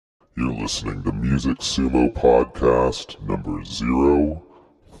You're listening to Music Sumo Podcast number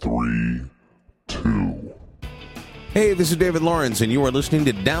 032. Hey, this is David Lawrence, and you are listening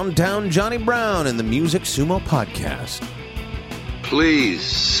to Downtown Johnny Brown and the Music Sumo Podcast. Please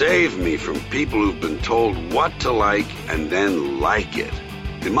save me from people who've been told what to like and then like it.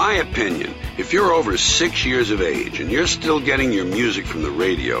 In my opinion, if you're over 6 years of age and you're still getting your music from the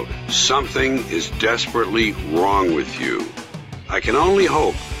radio, something is desperately wrong with you. I can only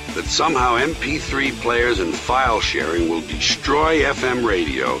hope that somehow MP3 players and file sharing will destroy FM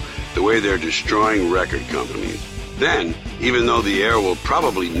radio the way they're destroying record companies. Then, even though the air will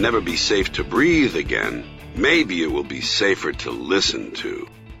probably never be safe to breathe again, maybe it will be safer to listen to.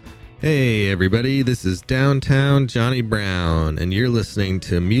 Hey everybody, this is Downtown Johnny Brown, and you're listening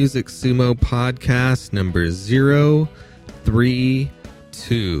to Music Sumo Podcast number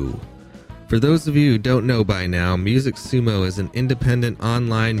 032. For those of you who don't know by now, Music Sumo is an independent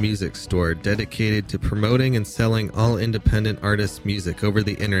online music store dedicated to promoting and selling all independent artists' music over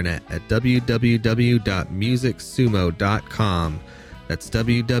the internet at www.musicsumo.com. That's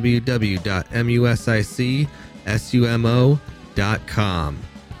www.musicsumo.com.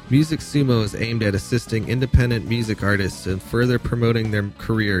 Music Sumo is aimed at assisting independent music artists in further promoting their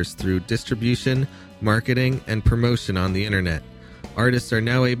careers through distribution, marketing, and promotion on the internet. Artists are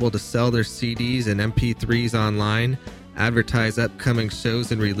now able to sell their CDs and MP3s online, advertise upcoming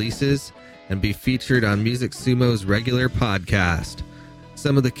shows and releases, and be featured on Music Sumo's regular podcast.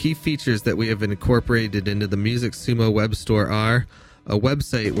 Some of the key features that we have incorporated into the Music Sumo web store are a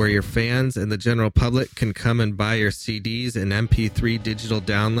website where your fans and the general public can come and buy your CDs and MP3 digital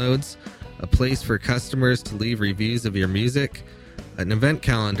downloads, a place for customers to leave reviews of your music, an event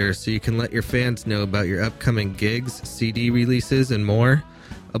calendar so you can let your fans know about your upcoming gigs, CD releases, and more,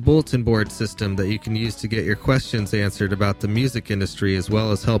 a bulletin board system that you can use to get your questions answered about the music industry as well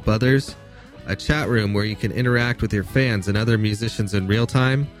as help others, a chat room where you can interact with your fans and other musicians in real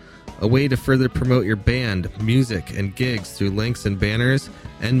time, a way to further promote your band, music, and gigs through links and banners,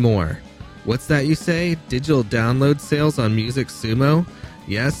 and more. What's that you say? Digital download sales on Music Sumo?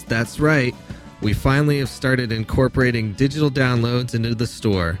 Yes, that's right. We finally have started incorporating digital downloads into the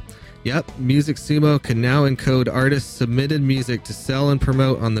store. Yep, Music Sumo can now encode artists' submitted music to sell and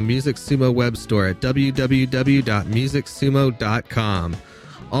promote on the Music Sumo web store at www.musicsumo.com.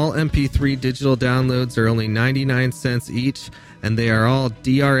 All MP3 digital downloads are only 99 cents each, and they are all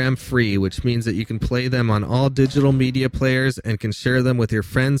DRM free, which means that you can play them on all digital media players and can share them with your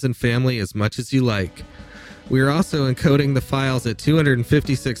friends and family as much as you like. We are also encoding the files at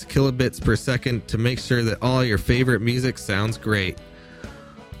 256 kilobits per second to make sure that all your favorite music sounds great.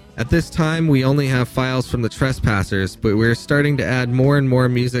 At this time, we only have files from the Trespassers, but we're starting to add more and more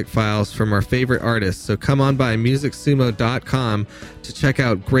music files from our favorite artists, so come on by musicsumo.com to check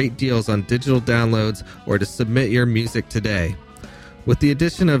out great deals on digital downloads or to submit your music today. With the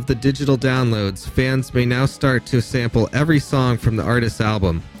addition of the digital downloads, fans may now start to sample every song from the artist's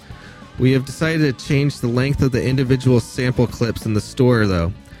album. We have decided to change the length of the individual sample clips in the store,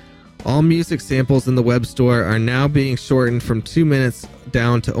 though. All music samples in the web store are now being shortened from 2 minutes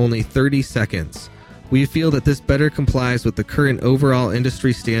down to only 30 seconds. We feel that this better complies with the current overall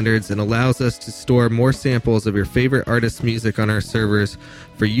industry standards and allows us to store more samples of your favorite artist's music on our servers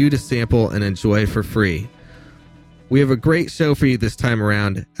for you to sample and enjoy for free. We have a great show for you this time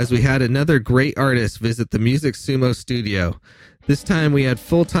around, as we had another great artist visit the Music Sumo studio. This time we had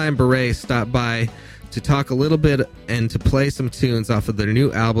Full-Time Beret stop by to talk a little bit and to play some tunes off of their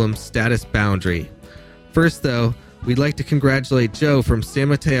new album, Status Boundary. First, though, we'd like to congratulate Joe from San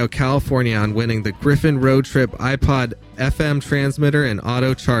Mateo, California on winning the Griffin Road Trip iPod FM transmitter and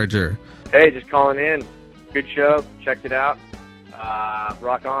auto charger. Hey, just calling in. Good show. Checked it out.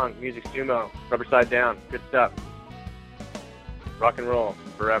 Rock on. Music Sumo. Rubber side down. Good stuff. Rock and roll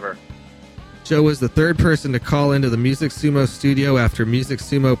forever. Joe was the third person to call into the Music Sumo studio after Music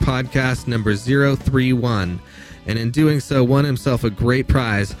Sumo Podcast number 031, and in doing so won himself a great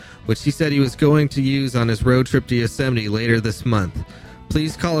prize, which he said he was going to use on his road trip to Yosemite later this month.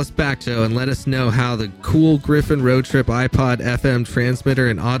 Please call us back, Joe, and let us know how the cool Griffin Road Trip iPod FM transmitter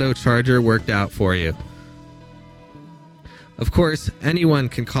and auto charger worked out for you. Of course, anyone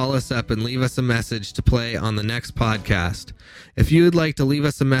can call us up and leave us a message to play on the next podcast. If you would like to leave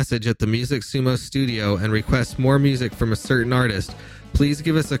us a message at the Music Sumo studio and request more music from a certain artist, please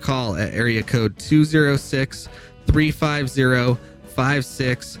give us a call at area code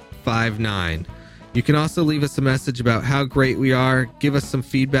 206-350-5659. You can also leave us a message about how great we are, give us some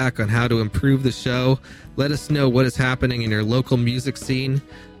feedback on how to improve the show, let us know what is happening in your local music scene,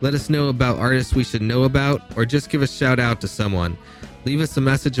 let us know about artists we should know about, or just give a shout out to someone. Leave us a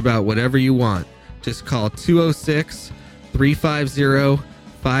message about whatever you want. Just call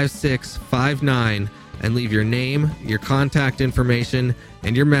 206-350-5659 and leave your name, your contact information,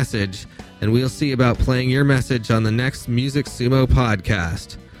 and your message, and we'll see about playing your message on the next Music Sumo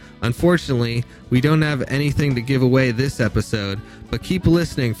podcast. Unfortunately, we don't have anything to give away this episode, but keep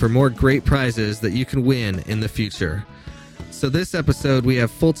listening for more great prizes that you can win in the future. So this episode, we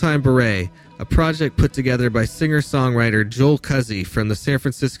have Full-Time Beret, a project put together by singer-songwriter Joel Cuzzy from the San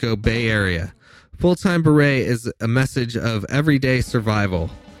Francisco Bay Area. Full-Time Beret is a message of everyday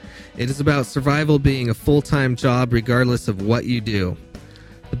survival. It is about survival being a full-time job regardless of what you do.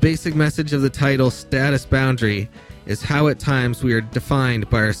 The basic message of the title, Status Boundary, is how at times we are defined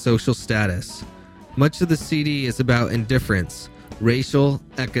by our social status. Much of the CD is about indifference, racial,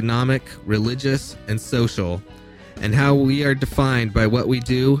 economic, religious, and social, and how we are defined by what we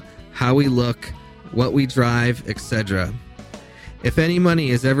do, how we look, what we drive, etc. If any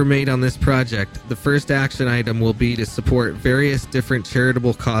money is ever made on this project, the first action item will be to support various different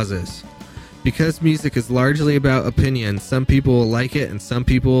charitable causes. Because music is largely about opinion, some people will like it and some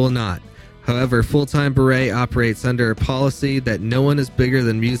people will not. However, Full-Time Beret operates under a policy that no one is bigger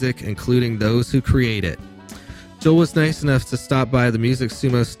than music, including those who create it. Joel was nice enough to stop by the Music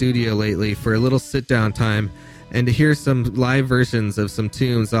Sumo studio lately for a little sit-down time and to hear some live versions of some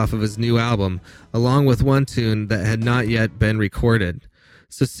tunes off of his new album, along with one tune that had not yet been recorded.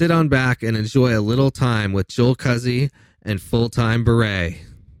 So sit on back and enjoy a little time with Joel Cuzzy and Full-Time Beret.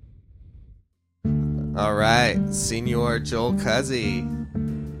 All right, Senor Joel Cuzzy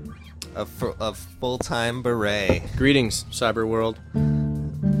of Full-Time Beret. Greetings, cyber world.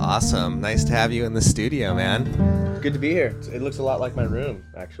 Awesome. Nice to have you in the studio, man. Good to be here. It looks a lot like my room,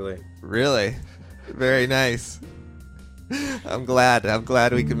 actually. Really? Very nice. I'm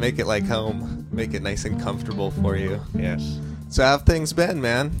glad we could make it like home. Make it nice and comfortable for you. Yes. So how have things been,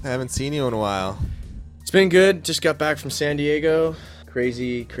 man? I haven't seen you in a while. It's been good. Just got back from San Diego.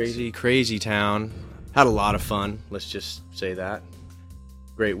 Crazy town. Had a lot of fun. Let's just say that.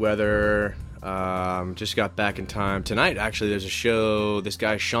 Great weather. Just got back in time. Tonight, actually, there's a show. This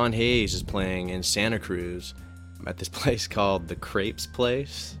guy, Sean Hayes, is playing in Santa Cruz at this place called The Crepes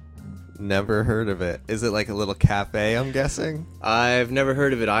Place. Never heard of it. Is it like a little cafe, I'm guessing? I've never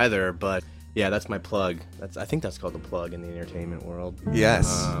heard of it either, but yeah, that's my plug. I think that's called the plug in the entertainment world.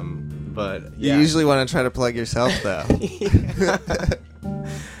 Yes. But yeah. You usually want to try to plug yourself, though.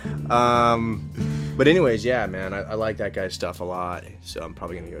 But anyways, yeah, man, I like that guy's stuff a lot, so I'm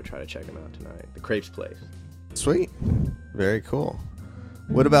probably gonna go try to check him out tonight. The Crepes Place. Sweet. Very cool.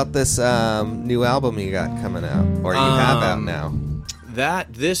 What about this new album you got coming out, or you have out now?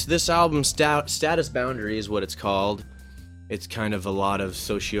 This album, Status Boundary, is what it's called. It's kind of a lot of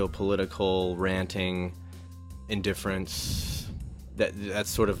socio-political ranting, indifference. That's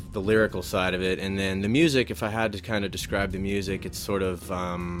sort of the lyrical side of it, and then the music. If I had to kind of describe the music, it's sort of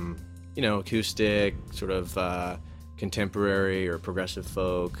acoustic, sort of contemporary or progressive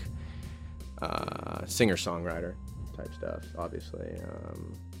folk, singer-songwriter type stuff. Obviously.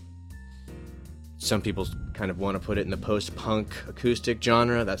 Some people kind of want to put it in the post-punk acoustic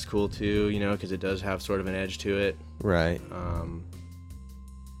genre. That's cool too, because it does have sort of an edge to it. Right.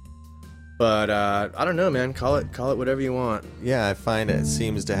 But I don't know, man. Call it whatever you want. Yeah, I find it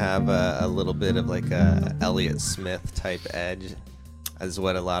seems to have a little bit of like a Elliott Smith type edge, is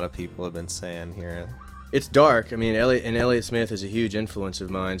what a lot of people have been saying here. It's dark. I mean, Elliott Smith is a huge influence of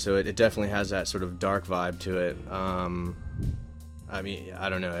mine, so it definitely has that sort of dark vibe to it. I mean, I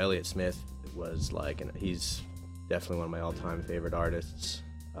don't know. Elliott Smith was like, and he's definitely one of my all-time favorite artists.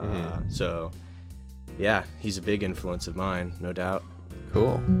 So, yeah, he's a big influence of mine, no doubt.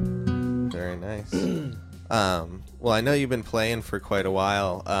 Cool. Very nice. Well, I know you've been playing for quite a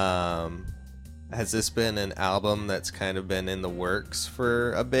while. Has this been an album that's kind of been in the works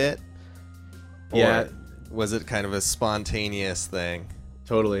for a bit? Yeah. Or was it kind of a spontaneous thing?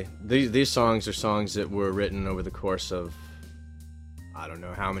 Totally. These songs are songs that were written over the course of, I don't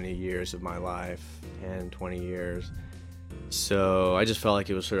know how many years of my life, 10, 20 years. So I just felt like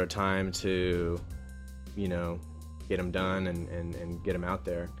it was sort of time to, get them done and get them out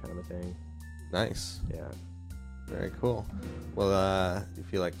there, kind of a thing. Nice. Yeah. Very cool. Well, you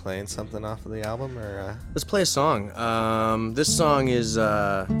feel like playing something off of the album, or? Let's play a song. This song is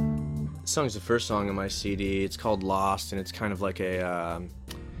the first song on my CD. It's called Lost, and it's kind of like a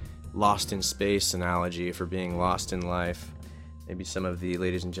lost in space analogy for being lost in life. Maybe some of the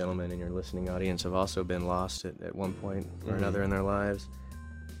ladies and gentlemen in your listening audience have also been lost at one point or another in their lives.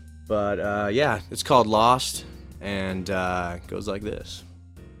 But yeah, it's called Lost, and it goes like this.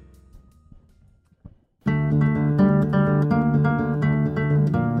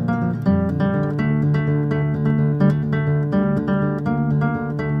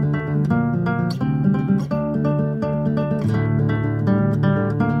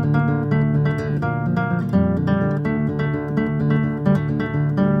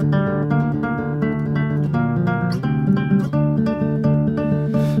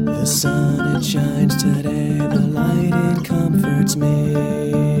 today, the light it comforts me.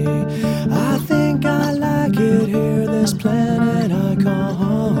 I think I like it here, this planet I call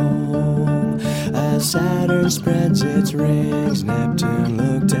home. As Saturn spreads its rings, Neptune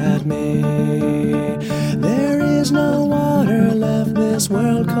looked at me. There is no water left, this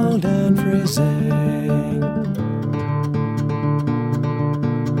world cold and freezing.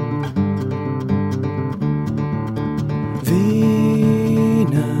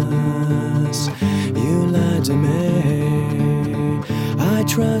 Venus, you lied to me. I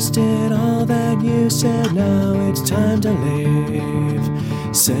trusted all that you said, now it's time to leave.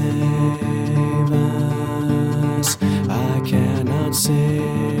 Save us, I cannot see.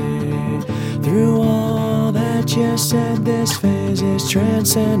 Through all that you said, this phase is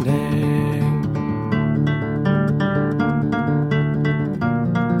transcending.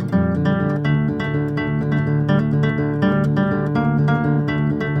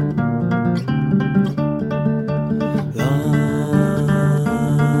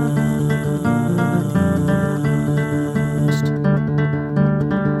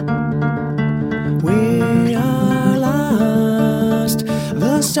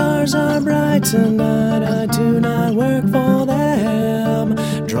 Tonight I do not work for them.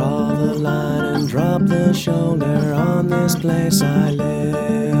 Draw the line and drop the shoulder on this place I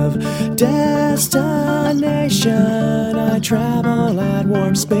live. Destination, I travel at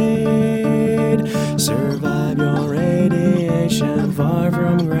warp speed. Survive your radiation far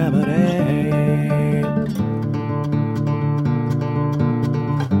from gravity.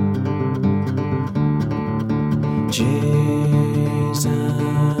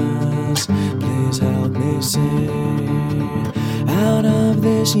 Jesus, please help me see out of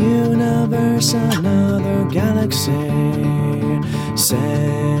this universe another galaxy.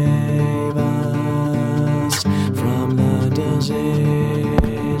 Save us from the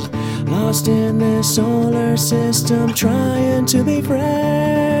disease, lost in this solar system, trying to be free.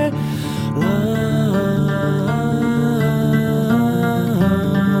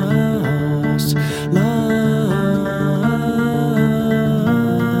 Lost, lost,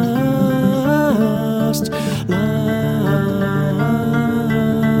 lost,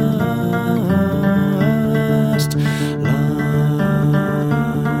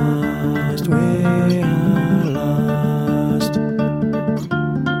 lost, we are lost.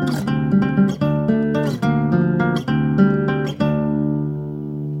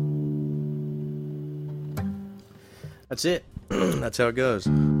 That's it. That's how it goes.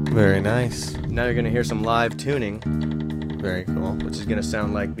 Very nice. Now you're gonna hear some live tuning, Very cool. which is gonna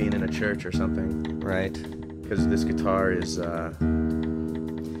sound like being in a church or something. Right. Because this guitar is,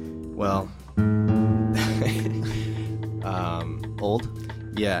 well, Old?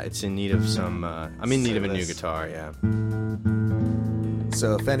 yeah, it's in need of some. I'm in need of a new Service. guitar. Yeah.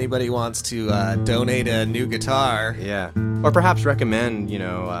 So if anybody wants to donate a new guitar, Yeah. Or perhaps recommend,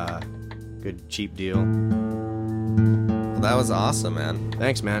 good cheap deal. well, that was awesome, man.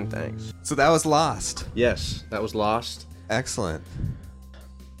 Thanks, man. Thanks. So that was Lost. Yes, that was Lost. Excellent.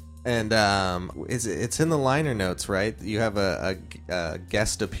 And it's in the liner notes, right? You have a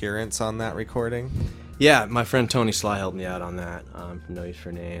guest appearance on that recording. Yeah, my friend Tony Sly helped me out on that. From No Use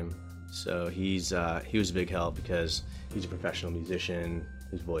for Name. So he was a big help because he's a professional musician.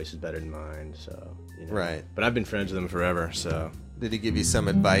 His voice is better than mine. So Right. But I've been friends with him forever. So Did he give you some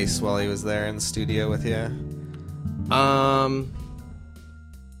advice while he was there in the studio with you?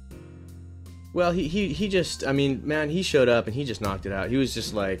 Well, he just, man, he showed up and he just knocked it out. He was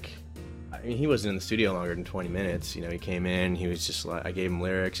just like, he wasn't in the studio longer than 20 minutes. He came in, he was just like, I gave him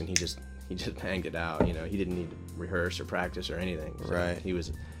lyrics and he just banged it out. He didn't need to rehearse or practice or anything. So Right.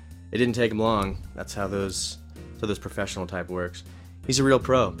 it didn't take him long. That's how those professional type works. He's a real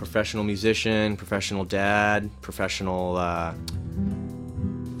pro, professional musician, professional dad, professional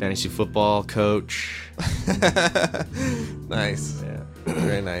fantasy football coach. Nice. Yeah.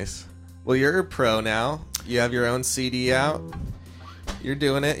 Very nice. Well, you're a pro now. You have your own CD out. You're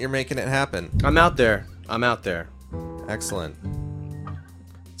doing it. You're making it happen. I'm out there. Excellent.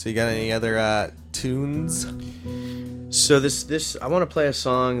 So you got any other tunes? So this I want to play a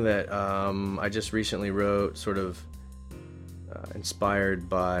song that I just recently wrote, sort of inspired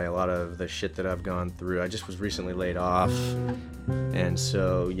by a lot of the shit that I've gone through. I just was recently laid off, and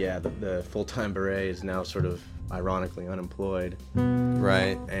so yeah, the full-time beret is now sort of ironically unemployed.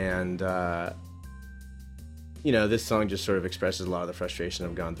 Right. And this song just sort of expresses a lot of the frustration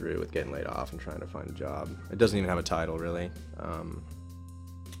I've gone through with getting laid off and trying to find a job. It doesn't even have a title, really.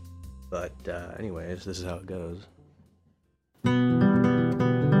 But anyways, this is how it goes.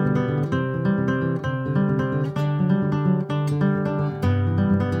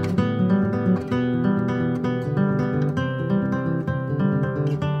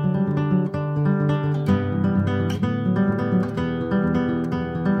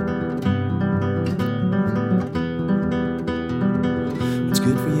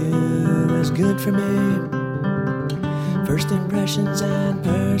 good for me. First impressions and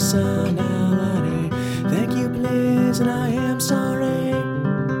personality. Thank you, please, and I am sorry.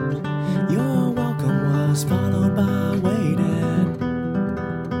 Your welcome was followed by waiting.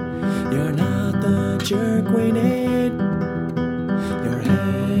 You're not the jerk we need. Your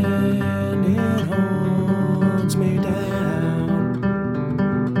hand, it holds me down.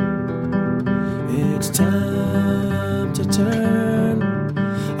 It's time to turn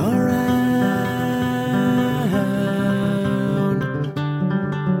around.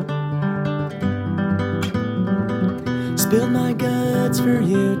 Spilled my guts for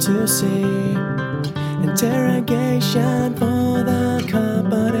you to see. Interrogation for the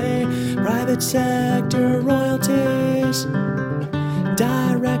company. Private sector royalties.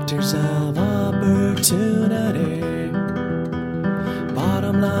 Directors of opportunity.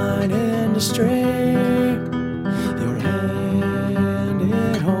 Bottom line industry. Your hand,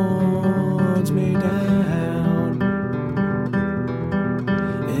 it holds me down.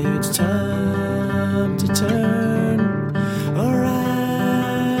 It's time to turn around.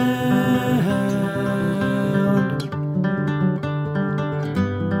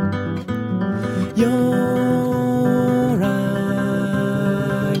 Your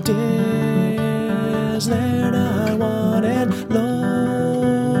ideas, they're not wanted. Loyal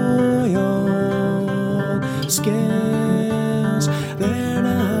skills, they're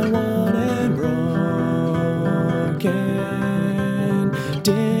not wanted. Broken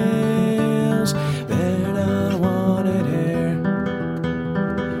deals, they're not wanted here.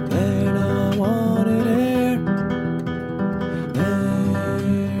 They're not wanted here.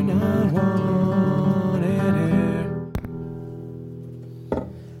 They're not wanted here.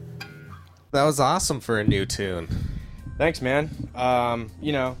 That was awesome for a new tune. Thanks, man. I've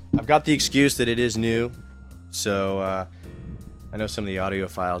got the excuse that it is new, so I know some of the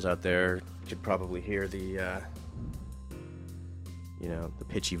audiophiles out there could probably hear the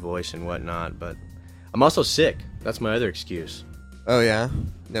pitchy voice and whatnot, but I'm also sick. That's my other excuse. Oh, yeah?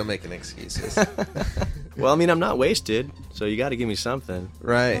 No making excuses. Well, I mean, I'm not wasted, so you got to give me something.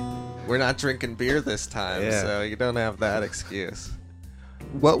 Right. We're not drinking beer this time, Yeah. so you don't have that excuse.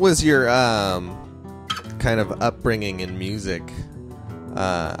 What was your kind of upbringing in music?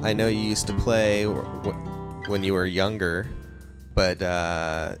 I know you used to play when you were younger, but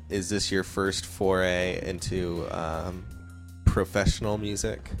is this your first foray into professional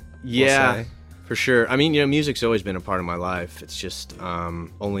music? we'll Yeah, say? for sure. I mean, music's always been a part of my life. It's just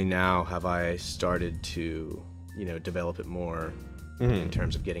only now have I started to, develop it more in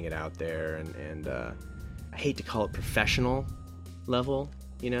terms of getting it out there. And I hate to call it professional level,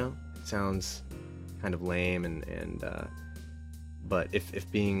 it sounds kind of lame. But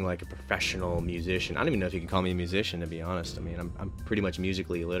if being like a professional musician, I don't even know if you can call me a musician, to be honest. I mean, I'm pretty much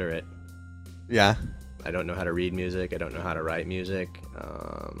musically illiterate. Yeah. I don't know how to read music. I don't know how to write music.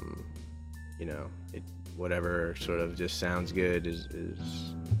 Whatever sort of just sounds good is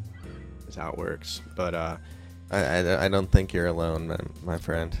how it works. But I don't think you're alone, my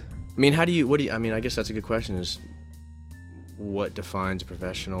friend. I mean, I guess that's a good question. Is what defines a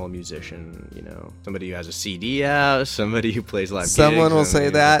professional musician? Somebody who has a CD out, somebody who plays live. Someone gigs, will say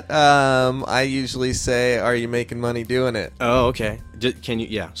that. I usually say, "Are you making money doing it?" Oh, okay. Can you?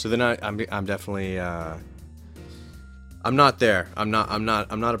 Yeah. So then I'm definitely. I'm not there. I'm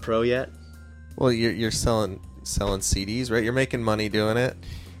not a pro yet. Well, you're selling CDs, right? You're making money doing it.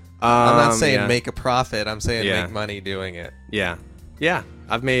 I'm not saying make a profit. I'm saying make money doing it. Yeah.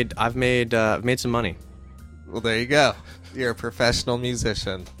 I've made some money. Well, there you go. You're a professional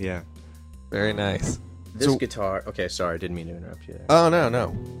musician. Yeah. Very nice. This guitar. Okay, sorry, I didn't mean to interrupt you there. Oh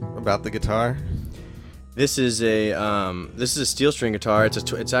no. About the guitar. This is a steel string guitar.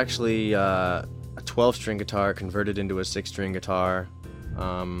 It's actually a 12-string guitar converted into a 6-string guitar.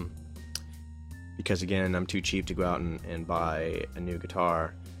 Because again, I'm too cheap to go out and buy a new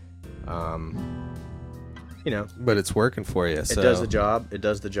guitar. But it's working for you. So. It does the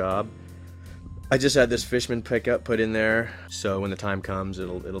job. I just had this Fishman pickup put in there, so when the time comes,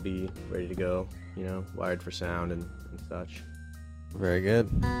 it'll be ready to go. Wired for sound and such. Very good.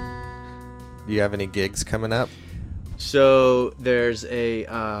 Do you have any gigs coming up? So there's a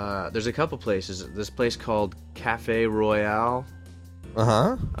couple places. This place called Cafe Royale.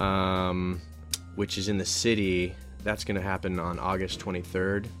 Which is in the city. That's going to happen on August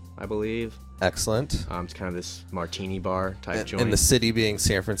 23rd, I believe. Excellent. It's kind of this martini bar type joint. And the city being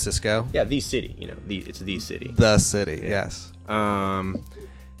San Francisco? Yeah, the city. It's the city. The city, yes. And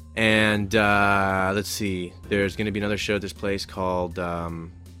let's see. There's going to be another show at this place called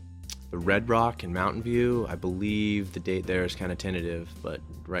the Red Rock in Mountain View. I believe the date there is kind of tentative, but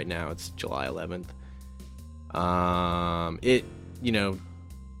right now it's July 11th.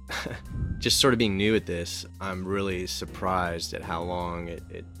 Just sort of being new at this, I'm really surprised at how long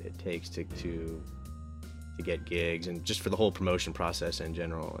it takes to get gigs, and just for the whole promotion process in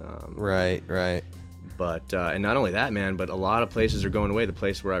general. Right. But and not only that, man, but a lot of places are going away. The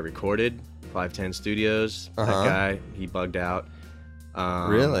place where I recorded, 510 Studios, that guy, he bugged out.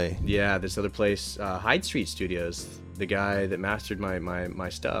 Really? Yeah, this other place, Hyde Street Studios, the guy that mastered my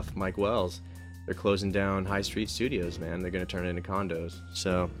stuff, Mike Wells, they're closing down High Street Studios, man. They're going to turn it into condos.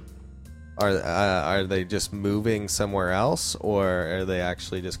 So, Are they just moving somewhere else, or are they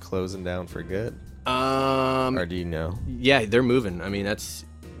actually just closing down for good? Or do you know? Yeah, they're moving. I mean, that's.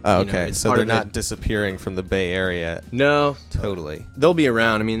 Oh, okay. So they're not it. disappearing from the Bay Area. No, Totally. they'll be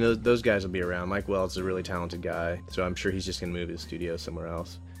around. I mean, those guys will be around. Mike Wells is a really talented guy, so I'm sure he's just gonna move his studio somewhere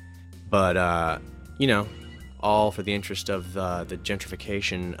else. But all for the interest of the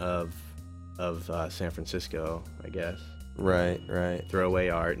gentrification of San Francisco, I guess. Right. Throw away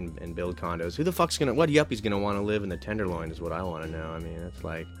art and build condos. Who the fuck's gonna? What yuppie's gonna want to live in the Tenderloin? Is what I want to know. I mean, it's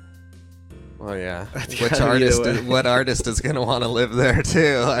like. Well, yeah. What What artist is going to want to live there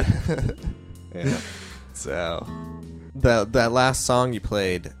too? Yeah. So, that last song you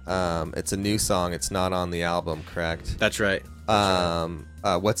played, it's a new song. It's not on the album, correct? That's right.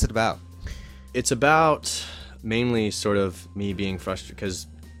 What's it about? It's about mainly sort of me being frustrated because,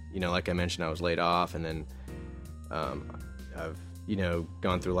 like I mentioned, I was laid off, and then I've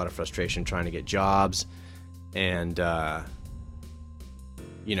gone through a lot of frustration trying to get jobs, and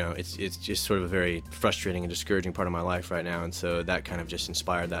it's just sort of a very frustrating and discouraging part of my life right now, and so that kind of just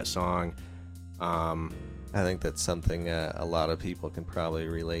inspired that song. I think that's something a lot of people can probably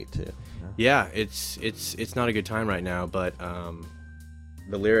relate to. Yeah, it's not a good time right now, but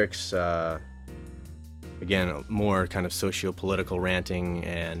the lyrics, again, more kind of socio-political ranting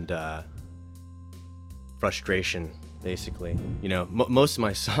and frustration, basically. Most of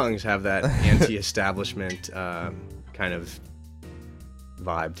my songs have that anti-establishment kind of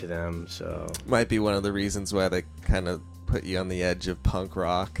vibe to them, so Might be one of the reasons why they kind of put you on the edge of punk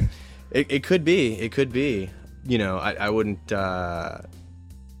rock. it could be. I wouldn't.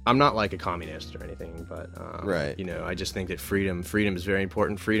 I'm not like a communist or anything, but Right. I just think that freedom is very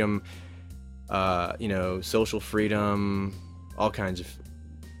important. Freedom, social freedom, all kinds of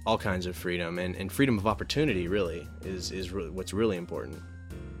freedom, and freedom of opportunity really is really what's really important.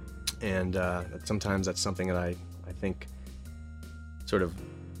 And sometimes that's something that I think sort of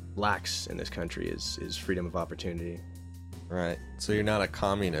lacks in this country is freedom of opportunity. Right. So you're not a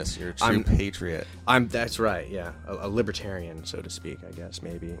communist. You're a true patriot. That's right. Yeah, a libertarian, so to speak. I guess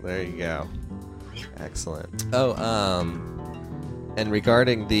maybe. There you go. Excellent. Oh, and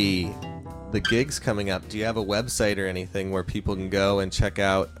regarding the gigs coming up, do you have a website or anything where people can go and check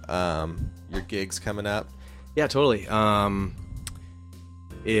out your gigs coming up? Yeah, totally.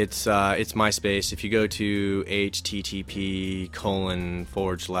 It's MySpace. If you go to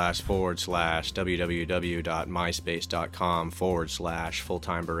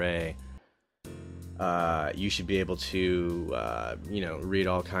http://www.myspace.com/full-time-beret, you should be able to read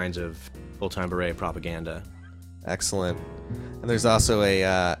all kinds of full-time beret propaganda. Excellent. And there's also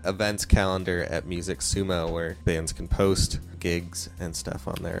a events calendar at Music Sumo where bands can post gigs and stuff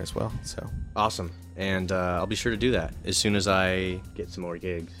on there as well. So Awesome. And I'll be sure to do that as soon as I get some more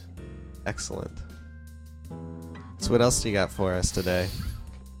gigs. excellent. So what else do you got for us today?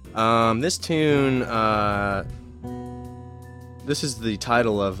 This tune, this is the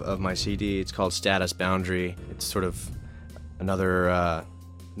title of my CD. It's called Status Boundary. It's sort of another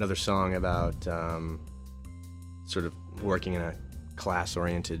song about sort of working in a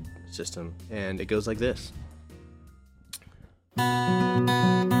class-oriented system. And it goes like this.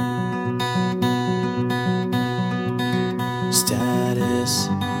 Status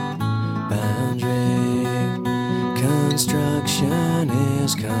boundary construction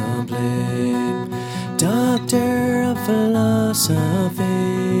is complete. Doctor of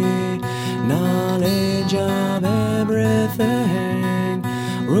philosophy, knowledge of everything.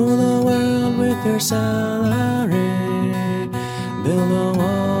 Rule the world with your salary. Build a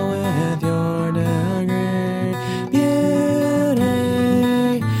wall with your degree.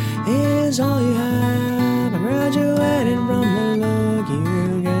 Beauty is all you have. I graduated from the look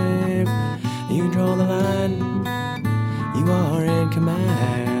you gave. You draw the line. You are in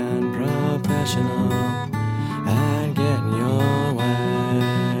command. Professional at getting your way.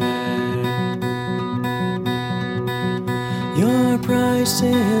 Your price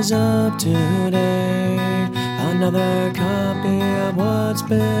is up today. another copy of what's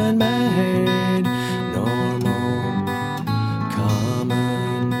been made. Normal,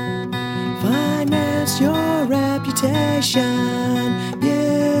 common. Finance your reputation.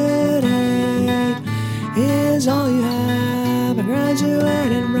 Beauty is all you have. I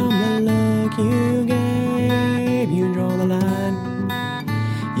graduated from the look you gave. You draw the line.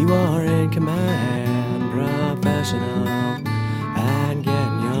 You are in command, professional, and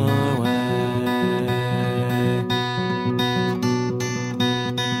getting your way.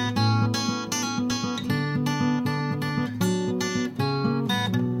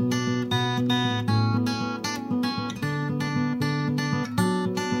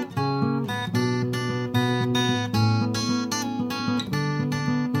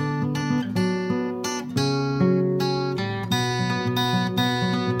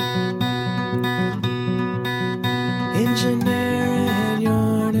 Engineering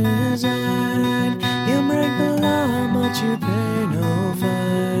your design. You break the law, but you pay no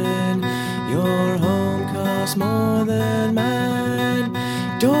fine. Your home costs more than mine.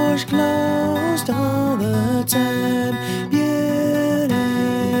 Doors closed all the time. Beauty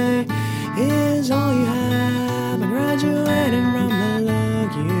is all you have. I graduated from the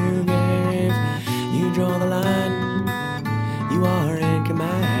look you gave. You draw the line. You are in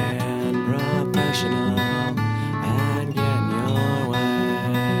command, professional.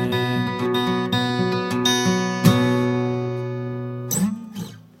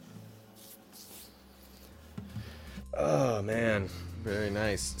 Oh, man. Very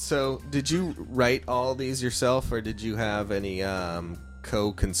nice. So, did you write all these yourself, or did you have any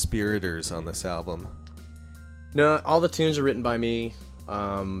co-conspirators on this album? No, all the tunes are written by me.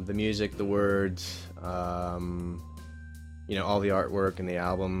 The music, the words, all the artwork and the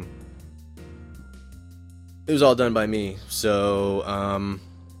album. It was all done by me. So, I'm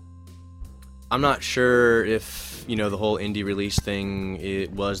not sure if, the whole indie release thing,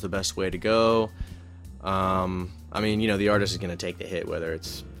 it was the best way to go. The artist is going to take the hit, whether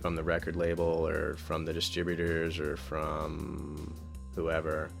it's from the record label or from the distributors or from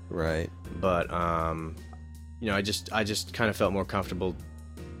whoever. Right. But, I just kind of felt more comfortable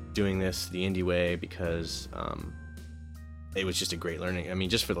doing this the indie way because it was just a great learning.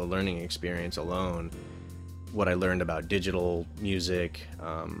 Just for the learning experience alone, what I learned about digital music,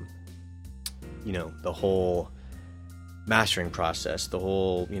 the whole mastering process, the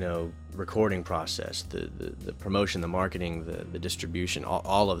whole, recording process, the promotion, the marketing, the distribution,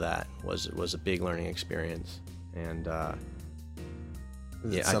 all of that was a big learning experience. And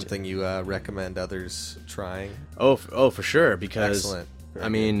Is it something you recommend others trying? Oh, for sure. Because excellent.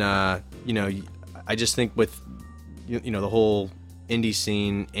 I just think with the whole indie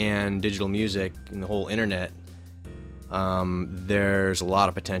scene and digital music and the whole internet, there's a lot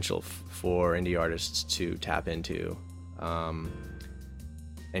of potential for indie artists to tap into.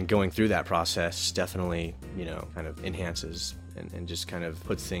 And going through that process definitely, kind of enhances and just kind of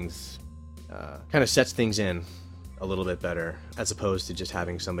puts things, kind of sets things in a little bit better, as opposed to just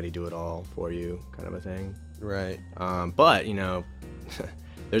having somebody do it all for you, kind of a thing. Right. But,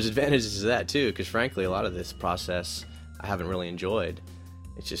 there's advantages to that too, because frankly, a lot of this process I haven't really enjoyed.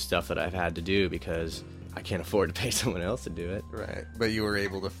 It's just stuff that I've had to do because I can't afford to pay someone else to do it. Right. But you were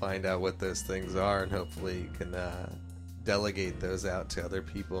able to find out what those things are, and hopefully you can delegate those out to other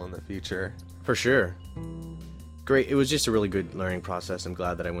people in the future. For sure. Great. It was just a really good learning process. I'm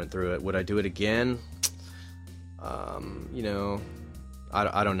glad that I went through it. Would I do it again? I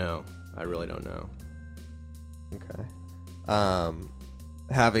don't know. I really don't know. Okay.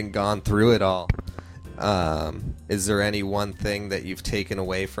 Having gone through it all, is there any one thing that you've taken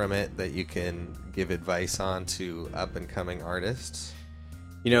away from it that you can give advice on to up-and-coming artists?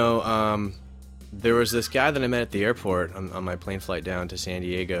 There was this guy that I met at the airport on my plane flight down to San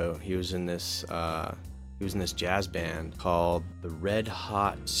Diego. He was in this jazz band called the Red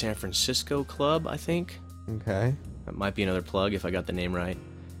Hot San Francisco Club, I think. Okay. That might be another plug if I got the name right.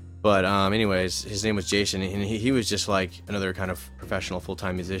 But anyways, his name was Jason, and he was just like another kind of professional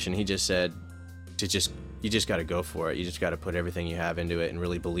full-time musician. He just said you just got to go for it. You just got to put everything you have into it and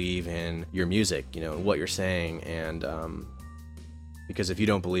really believe in your music, and what you're saying. And because if you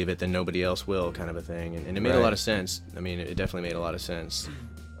don't believe it, then nobody else will, kind of a thing. And it made a lot of sense. It definitely made a lot of sense.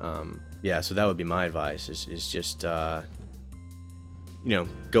 So that would be my advice, is just, go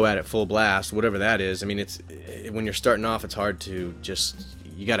at it full blast, whatever that is. It's when you're starting off, it's hard to just,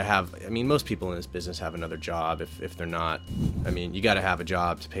 you got to have, most people in this business have another job. If they're not, you got to have a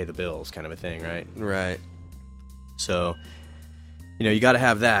job to pay the bills, kind of a thing, right? Right. So, you got to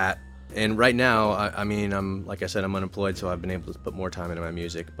have that. And right now, I mean, like I said, I'm unemployed, so I've been able to put more time into my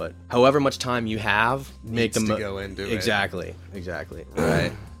music. But however much time you have, make Needs them to go into it. Exactly.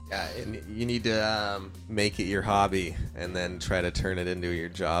 Right. Yeah, and you need to make it your hobby and then try to turn it into your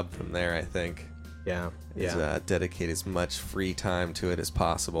job from there, I think. Yeah. Dedicate as much free time to it as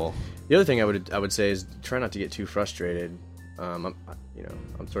possible. The other thing I would say is try not to get too frustrated. I'm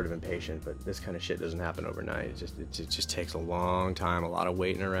sort of impatient, but this kind of shit doesn't happen overnight. It just takes a long time, a lot of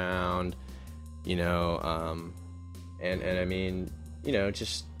waiting around, and I mean, it's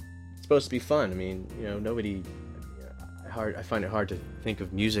just it's supposed to be fun. I mean, I find it hard to think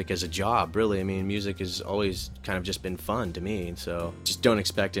of music as a job, really. I mean, music has always kind of just been fun to me, and so just don't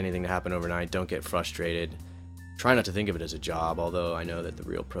expect anything to happen overnight. Don't get frustrated. Try not to think of it as a job, although I know that the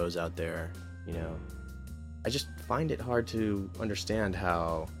real pros out there, I just find it hard to understand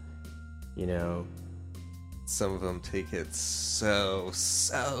how, some of them take it so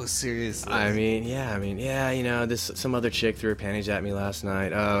seriously. I mean, some other chick threw her panties at me last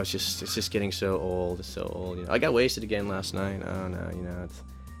night. Oh, it's just getting so old. It's so old. I got wasted again last night. Oh no,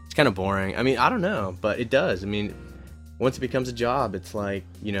 it's kind of boring. I mean, I don't know, but it does. I mean, once it becomes a job, it's like,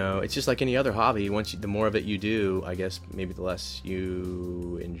 it's just like any other hobby. The more of it you do, I guess maybe the less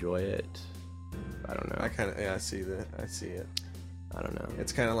you enjoy it. I don't know. I see that. I see it. I don't know.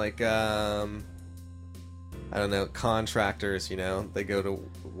 It's kind of like, I don't know, contractors, they go to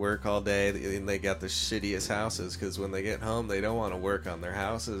work all day and they got the shittiest houses because when they get home, they don't want to work on their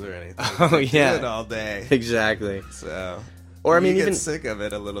houses or anything. Oh, yeah. Do it all day. Exactly. So, or I mean, you even get sick of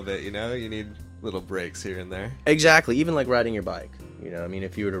it a little bit, you need little breaks here and there. Exactly. Even like riding your bike. I mean,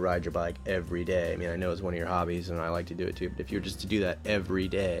 if you were to ride your bike every day, I mean, I know it's one of your hobbies and I like to do it too, but if you were just to do that every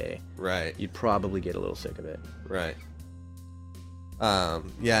day, right, you'd probably get a little sick of it. Right.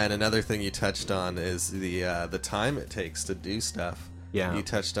 And another thing you touched on is the time it takes to do stuff. Yeah. You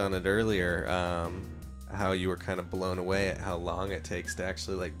touched on it earlier, how you were kind of blown away at how long it takes to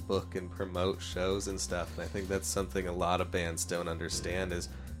actually like book and promote shows and stuff. And I think that's something a lot of bands don't understand is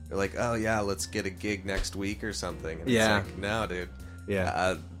they're like, oh yeah, let's get a gig next week or something. And yeah. It's like, no, dude.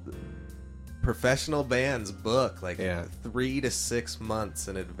 Yeah. Professional bands book like 3 to 6 months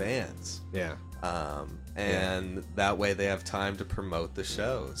in advance. Yeah. And that way they have time to promote the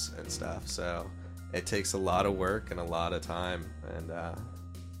shows and stuff. So it takes a lot of work and a lot of time and a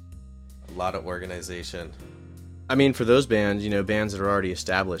lot of organization. I mean, for those bands, bands that are already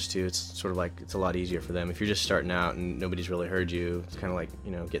established too, it's sort of like it's a lot easier for them. If you're just starting out and nobody's really heard you, it's kind of like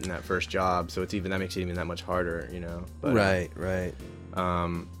getting that first job. So that makes it even that much harder, But, Right.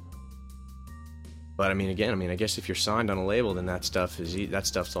 But I mean, again, I guess if you're signed on a label, then that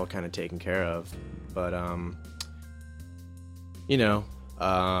stuff's all kind of taken care of. But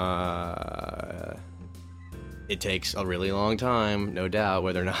it takes a really long time, no doubt,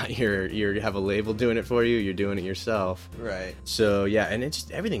 whether or not you have a label doing it for you, you're doing it yourself. Right. So yeah, and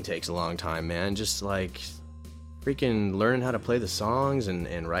everything takes a long time, man. Just like freaking learning how to play the songs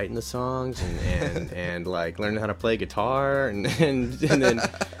and writing the songs and like learning how to play guitar and then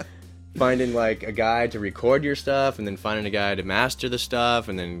finding like a guy to record your stuff and then finding a guy to master the stuff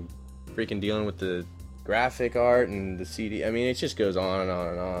and then freaking dealing with the graphic art and the CD. I mean, it just goes on and on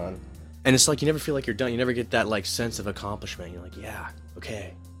and on. And it's like you never feel like you're done. You never get that like sense of accomplishment. You're like, yeah,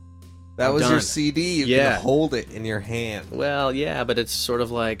 okay. That I'm was done. your CD. You can hold it in your hand. Well, yeah, but it's sort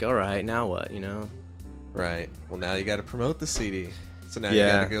of like, all right, now what, Right. Well, now you got to promote the CD. So now you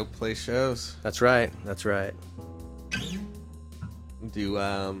got to go play shows. That's right. Do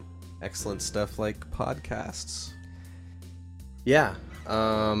excellent stuff like podcasts. Yeah.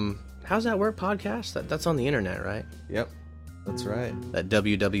 How's that work, podcast? That's on the internet, right? Yep. That's right. That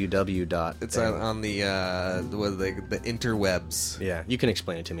www. It's on the interwebs. Yeah, you can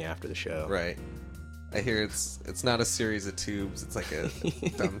explain it to me after the show. Right. I hear it's not a series of tubes. It's like a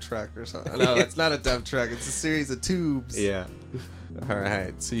dump truck or something. No, it's not a dump truck. It's a series of tubes. Yeah. All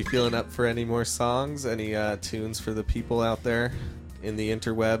right. So you feeling up for any more songs? Any tunes for the people out there in the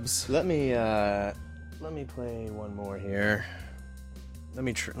interwebs? Let me play one more here. Let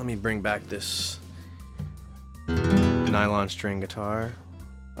me bring back this nylon string guitar.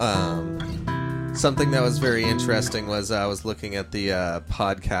 Something that was very interesting was I was looking at the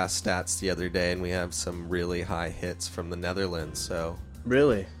podcast stats the other day, and we have some really high hits from the Netherlands. So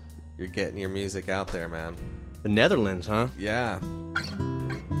really, you're getting your music out there, man. The Netherlands, huh? Yeah.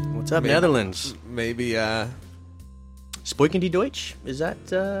 What's up, Netherlands? Maybe. Spreken die Deutsch? Is that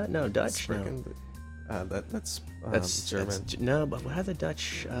no Dutch? No. That's German. No, but what are the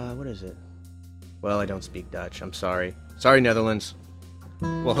Dutch? What is it? Well, I don't speak Dutch. I'm sorry. Sorry, Netherlands.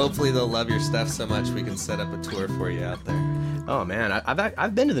 Well, hopefully they'll love your stuff so much we can set up a tour for you out there. Oh man,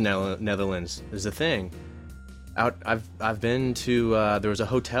 I've been to the Netherlands. Is the thing. I've been to there was a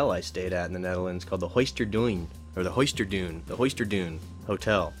hotel I stayed at in the Netherlands called the Hoisterdune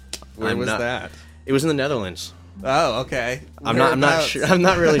Hotel. Where was that? It was in the Netherlands. Oh, okay. I'm not sure. I'm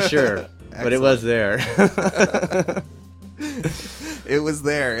not really sure, but it was there. It was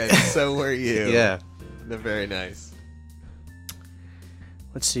there, and so were you. Yeah. They're very nice.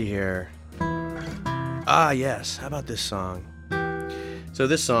 Let's see here. Ah, yes. How about this song? So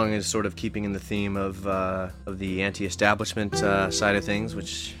this song is sort of keeping in the theme of the anti-establishment side of things,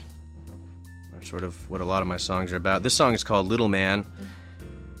 which are sort of what a lot of my songs are about. This song is called Little Man,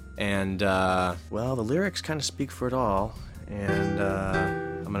 and well, the lyrics kind of speak for it all, and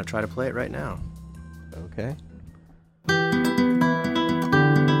I'm going to try to play it right now. Okay.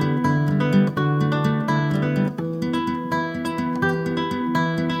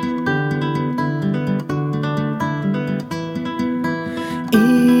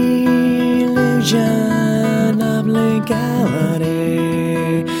 Illusion of legality,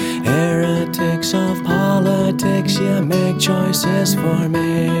 heretics of politics, you make choices for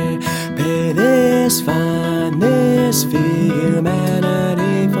me. Pay this fine, this fee,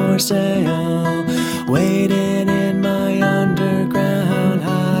 humanity for sale, waiting in my underground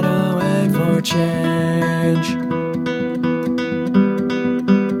hideaway for change.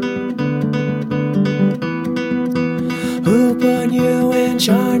 Who put you in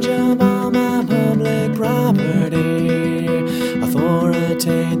charge of all my public property?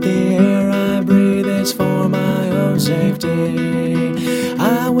 Authoritate the air I breathe, it's for my own safety.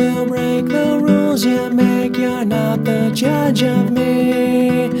 I will break the rules you make, you're not the judge of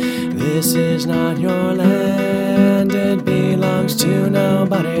me. This is not your land, it belongs to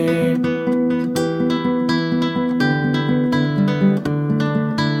nobody.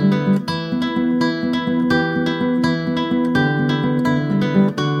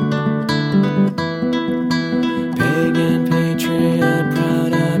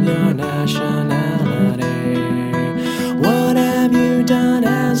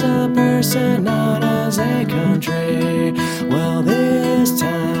 Not as a country. Well, this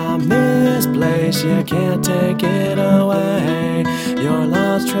time, this place, you can't take it away. Your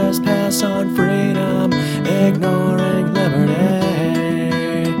laws trespass on freedom, ignoring liberty.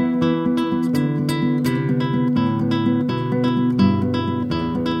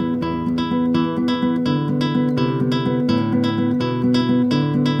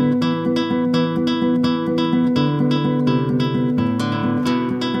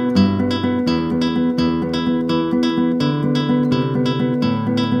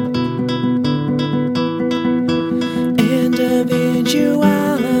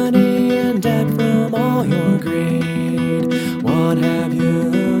 Individuality and debt from all your greed. What have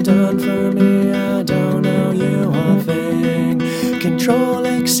you done for me? I don't know you a thing. Control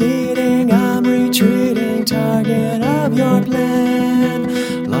exceeding, I'm retreating. Target of your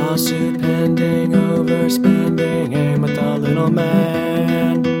plan. Lawsuit pending, overspending. Aim at the little man.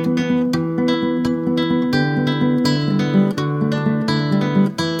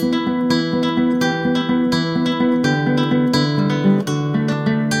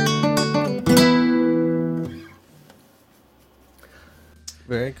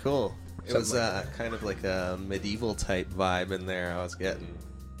 Very cool. It was kind of like a medieval type vibe in there I was getting.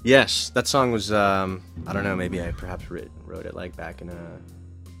 Yes, that song was, I don't know, maybe I perhaps wrote it like back in a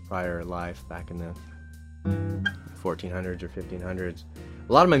prior life, back in the 1400s or 1500s.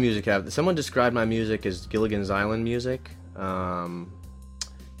 A lot of my music someone described my music as Gilligan's Island music, kind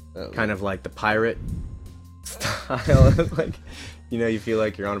of like the pirate style, like, you know, you feel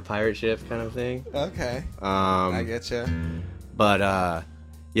like you're on a pirate ship kind of thing. Okay. I get you. But,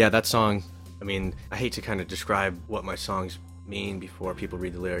 yeah, that song, I mean, I hate to kind of describe what my songs mean before people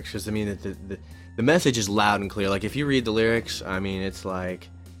read the lyrics, because, I mean, the message is loud and clear. Like, if you read the lyrics, I mean, it's like,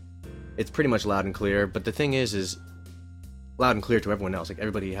 it's pretty much loud and clear, but the thing is loud and clear to everyone else. Like,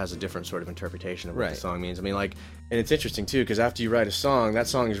 everybody has a different sort of interpretation of what the song means. I mean, like, and it's interesting, too, because after you write a song, that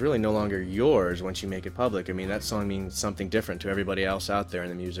song is really no longer yours once you make it public. I mean, that song means something different to everybody else out there in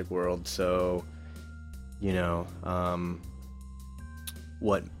the music world, so, you know,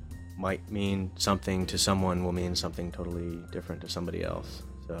 what might mean something to someone will mean something totally different to somebody else.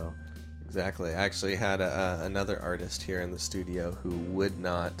 So, exactly. I actually had another artist here in the studio who would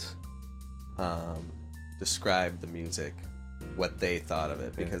not describe the music, what they thought of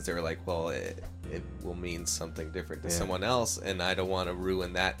it, because they were like, well, it will mean something different to someone else, and I don't want to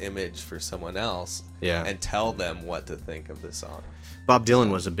ruin that image for someone else and tell them what to think of the song. Bob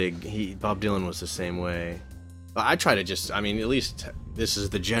Dylan was Bob Dylan was the same way. I try to just, I mean, at least this is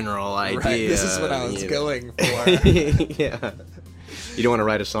the general idea. Right, this is what I was going for. Yeah. You don't want to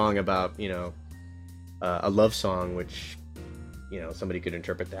write a song about, a love song, which, somebody could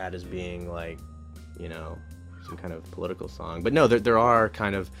interpret that as being like, some kind of political song. But no, there are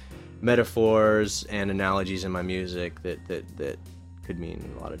kind of metaphors and analogies in my music that could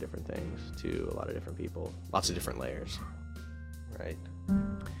mean a lot of different things to a lot of different people. Lots of different layers. Right.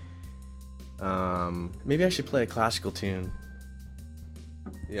 Maybe I should play a classical tune.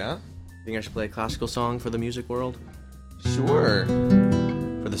 Yeah? Think I should play a classical song for the music world? Sure.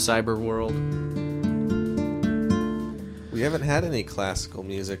 For the cyber world? We haven't had any classical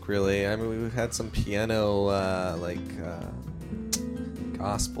music, really. I mean, we've had some piano,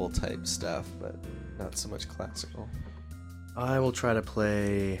 gospel type stuff, but not so much classical. I will try to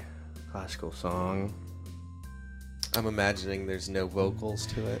play a classical song. I'm imagining there's no vocals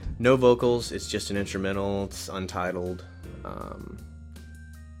to it. No vocals, it's just an instrumental, it's untitled.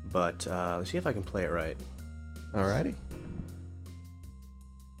 But let's see if I can play it right. Alrighty.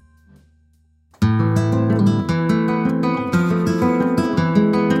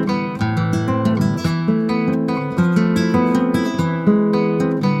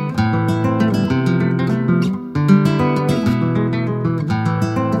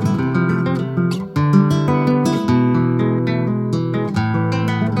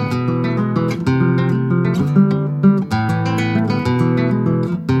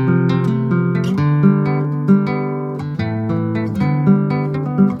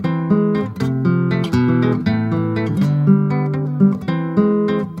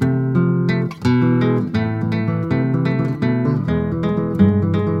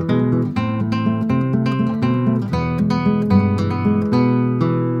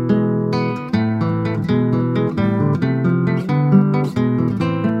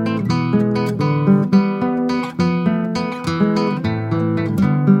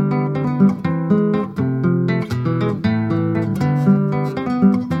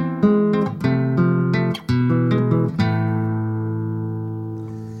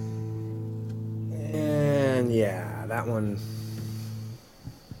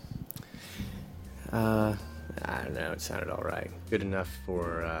 I don't know, it sounded all right. Good enough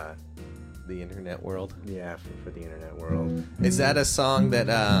for the internet world. Yeah, for the internet world. Is that a song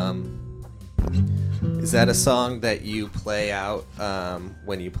that you play out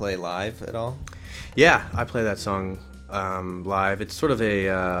when you play live at all? Yeah, I play that song live. It's sort of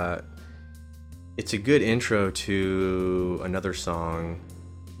it's a good intro to another song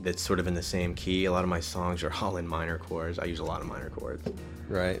that's sort of in the same key. A lot of my songs are all in minor chords. I use a lot of minor chords.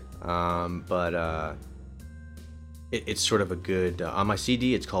 Right. But it's sort of a good... on my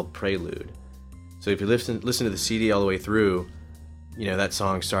CD, it's called Prelude. So if you listen to the CD all the way through, that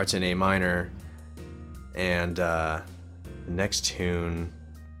song starts in A minor, and the next tune,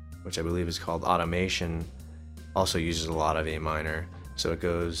 which I believe is called Automation, also uses a lot of A minor. So it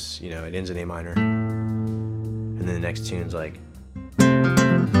goes, it ends in A minor, and then the next tune's like...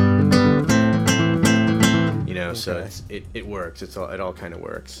 So it works. It all kind of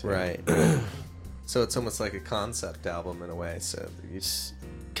works. Right. So it's almost like a concept album in a way. So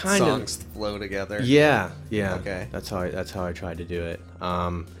songs flow together. Yeah. Okay. That's how I tried to do it.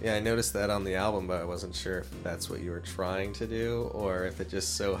 Yeah, I noticed that on the album, but I wasn't sure if that's what you were trying to do or if it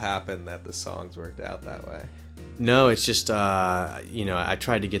just so happened that the songs worked out that way. No, it's just I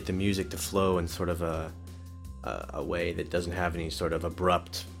tried to get the music to flow in sort of a way that doesn't have any sort of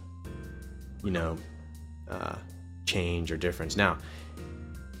abrupt, change or difference. Now,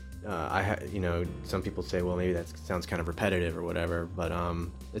 some people say, well, maybe that sounds kind of repetitive or whatever, but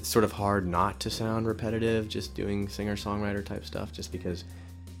it's sort of hard not to sound repetitive just doing singer-songwriter type stuff, just because,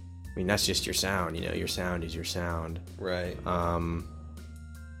 that's just your sound, your sound is your sound. Right.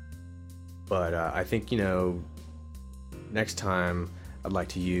 But I think, next time I'd like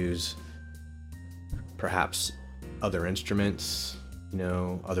to use perhaps other instruments,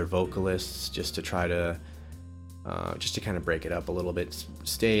 other vocalists, just to try to kind of break it up a little bit,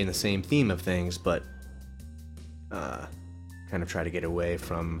 stay in the same theme of things, but kind of try to get away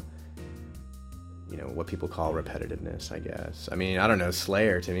from, what people call repetitiveness, I guess. I don't know,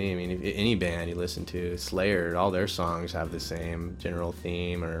 Slayer, to me, if any band you listen to, Slayer, all their songs have the same general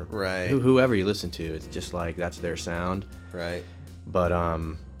theme, or right. Whoever you listen to, it's just like, that's their sound. Right. But,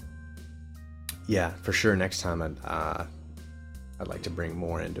 yeah, for sure, next time I'd like to bring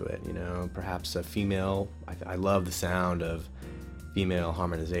more into it, perhaps a female. I love the sound of female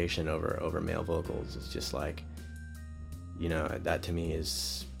harmonization over male vocals. It's just like, that to me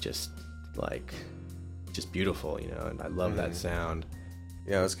is just beautiful, and I love that sound.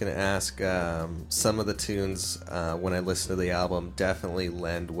 Yeah, I was going to ask, some of the tunes, when I listen to the album, definitely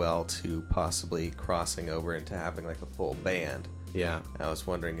lend well to possibly crossing over into having like a full band. Yeah. I was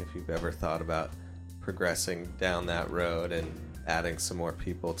wondering if you've ever thought about progressing down that road and adding some more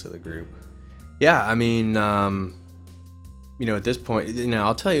people to the group. Yeah, I mean, at this point,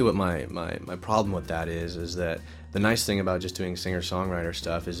 I'll tell you what my problem with that is that the nice thing about just doing singer-songwriter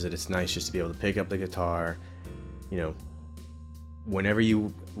stuff is that it's nice just to be able to pick up the guitar, whenever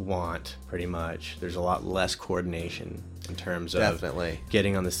you want, pretty much. There's a lot less coordination in terms of Definitely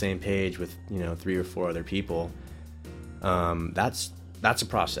getting on the same page with 3 or 4 other people. That's a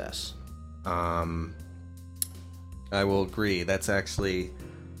process. I will agree. That's actually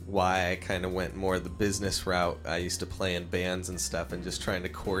why I kind of went more the business route. I used to play in bands and stuff, and just trying to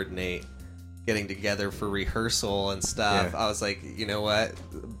coordinate getting together for rehearsal and stuff. Yeah. I was like, you know what?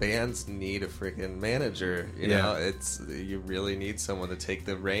 Bands need a freaking manager. You really need someone to take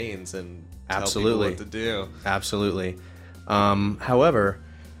the reins and tell people what to do. Absolutely. However,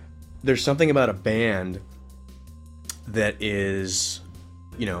 there's something about a band that is,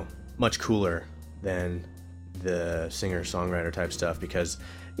 much cooler than the singer-songwriter type stuff, because,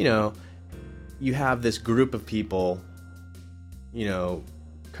 you have this group of people,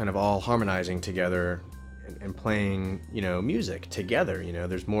 kind of all harmonizing together and playing, music together.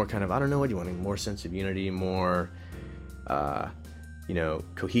 There's more kind of, I don't know what you want, more sense of unity, more,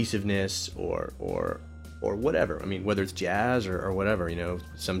 cohesiveness or whatever. I mean, whether it's jazz or whatever,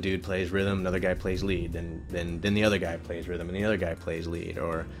 some dude plays rhythm, another guy plays lead, then the other guy plays rhythm and the other guy plays lead,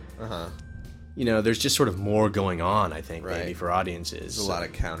 or, there's just sort of more going on, I think, maybe for audiences. There's a lot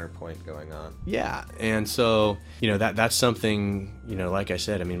of counterpoint going on. Yeah, and so, that's something, like I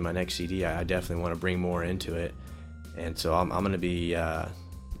said, I mean, my next CD, I definitely want to bring more into it, and so I'm going to be on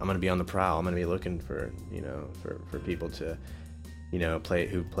the prowl. I'm going to be looking for, for people to,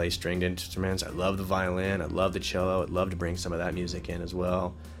 who play stringed instruments. I love the violin, I love the cello, I'd love to bring some of that music in as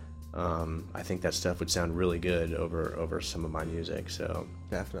well. I think that stuff would sound really good over some of my music, so.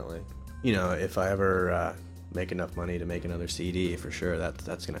 Definitely. If I ever make enough money to make another CD, for sure,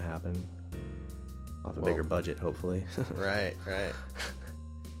 that's going to happen. Off a bigger budget, hopefully. Right.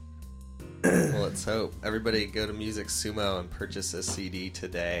 Well, let's hope. Everybody go to Music Sumo and purchase a CD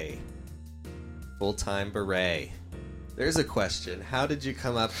today. Full-Time Beret. There's a question. How did you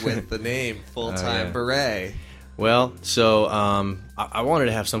come up with the name Full-Time Beret? Well, so I wanted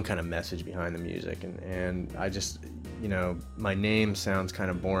to have some kind of message behind the music, and I just, my name sounds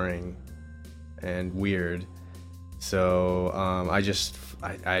kind of boring and weird, so I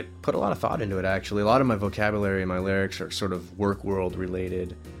put a lot of thought into it, actually. A lot of my vocabulary and my lyrics are sort of work world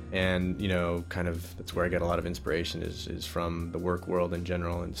related, and kind of that's where I get a lot of inspiration is from the work world in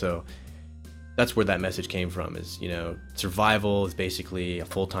general, and so that's where that message came from, is survival is basically a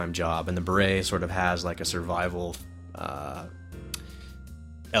full-time job, and the beret sort of has like a survival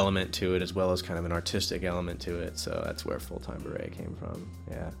element to it, as well as kind of an artistic element to it, so that's where Full-Time Beret came from.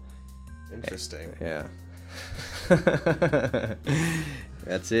 Yeah. Interesting. Yeah.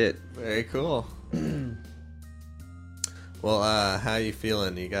 That's it. Very cool. Well, how you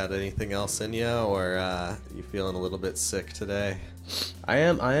feeling? You got anything else in you, or you feeling a little bit sick today? I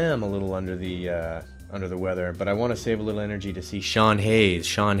am a little under the weather, but I want to save a little energy to see Sean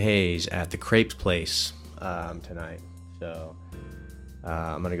Hayes at the Crepes Place tonight. So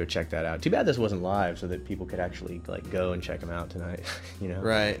I'm gonna go check that out. Too bad this wasn't live, so that people could actually go and check him out tonight.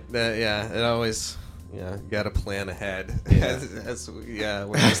 Right. It always. Yeah, you got to plan ahead. Yeah. as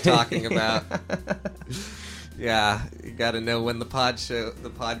we're just talking about. Yeah, you got to know when the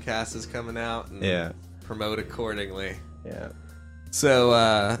podcast is coming out, and promote accordingly. Yeah.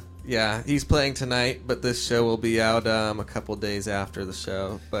 So, he's playing tonight, but this show will be out a couple days after the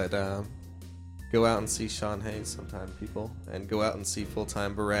show. But go out and see Sean Hayes sometime, people, and go out and see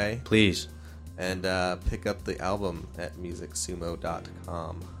Full-Time Beret. Please. And pick up the album at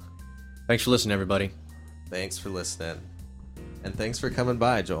musicsumo.com. Thanks for listening, everybody. Thanks for listening. And thanks for coming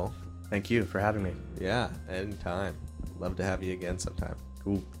by, Joel. Thank you for having me. Yeah, anytime. Love to have you again sometime.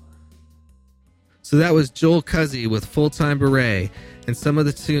 Cool. So that was Joel Cuzzy with Full-Time Beret and some of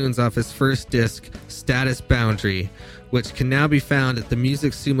the tunes off his first disc, Status Boundary, which can now be found at the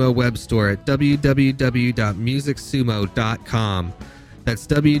Music Sumo web store at www.musicsumo.com. That's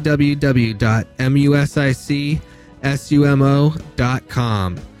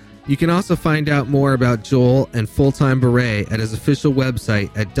www.musicsumo.com. You can also find out more about Joel and Full-Time Beret at his official website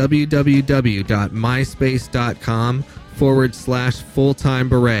at www.myspace.com/Full-Time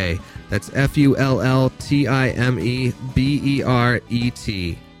Beret. That's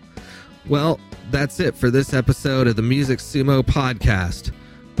FullTimeberet. Well, that's it for this episode of the Music Sumo podcast.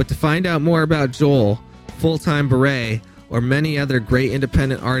 But to find out more about Joel, Full-Time Beret, or many other great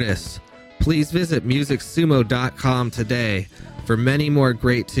independent artists, please visit musicsumo.com today for many more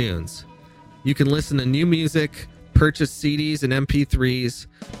great tunes. You can listen to new music, purchase CDs and MP3s,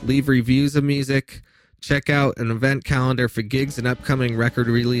 leave reviews of music, check out an event calendar for gigs and upcoming record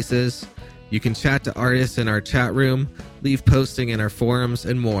releases. You can chat to artists in our chat room, leave posting in our forums,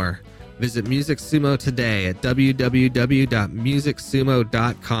 and more. Visit Music Sumo today at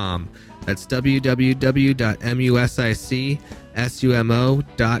www.musicsumo.com. That's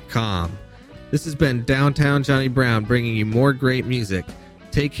www.musicsumo.com. This has been Downtown Johnny Brown bringing you more great music.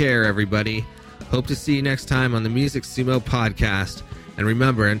 Take care, everybody. Hope to see you next time on the Music Sumo podcast. And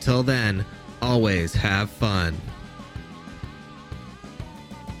remember, until then, always have fun.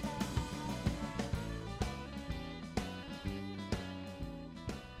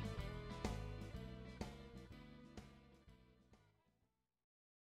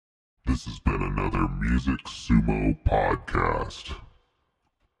 This has been another Music Sumo podcast.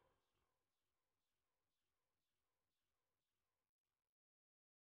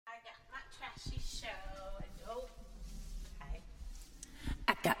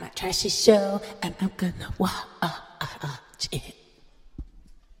 I got my trashy show, and I'm gonna watch it.